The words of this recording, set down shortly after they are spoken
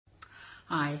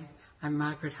Hi, I'm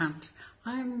Margaret Hunt.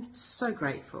 I'm so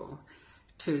grateful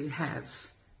to have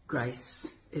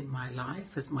Grace in my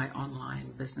life as my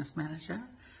online business manager.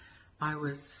 I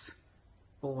was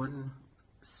born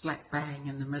slap bang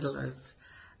in the middle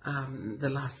of the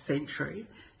last century,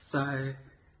 so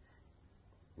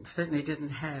certainly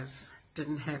didn't have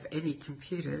any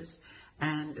computers,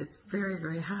 and it's very,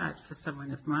 very hard for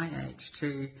someone of my age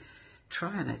to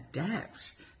try and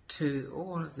adapt to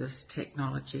all of this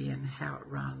technology and how it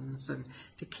runs and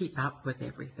to keep up with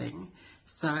everything.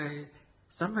 So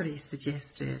somebody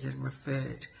suggested and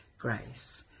referred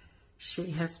Grace.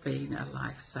 She has been a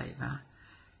lifesaver.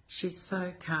 She's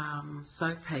so calm,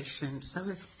 so patient, so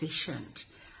efficient,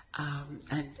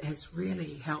 and has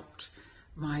really helped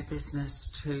my business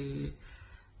to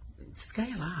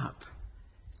scale up.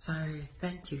 So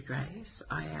thank you, Grace.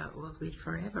 I will be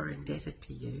forever indebted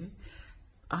to you.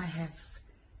 I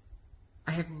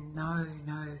have no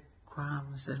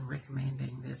qualms in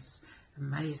recommending this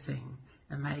amazing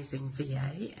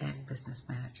VA and business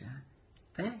manager.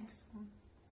 Thanks.